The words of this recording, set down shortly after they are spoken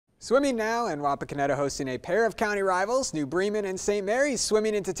Swimming now, and Wapak hosting a pair of county rivals, New Bremen and St. Mary's,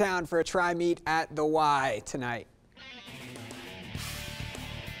 swimming into town for a tri-meet at the Y tonight.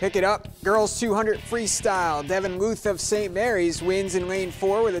 Pick it up, girls 200 freestyle. Devin Luth of St. Mary's wins in lane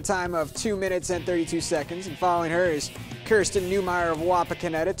 4 with a time of 2 minutes and 32 seconds. And following her is Kirsten Newmeyer of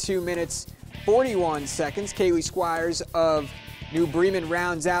Wapak, 2 minutes 41 seconds. Kaylee Squires of New Bremen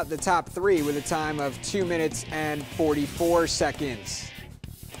rounds out the top 3 with a time of 2 minutes and 44 seconds.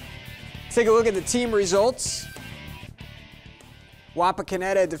 Take a look at the team results.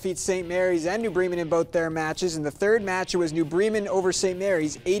 Wapak defeats St. Mary's and New Bremen in both their matches. In the third match, it was New Bremen over St.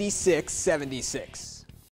 Mary's 86-76.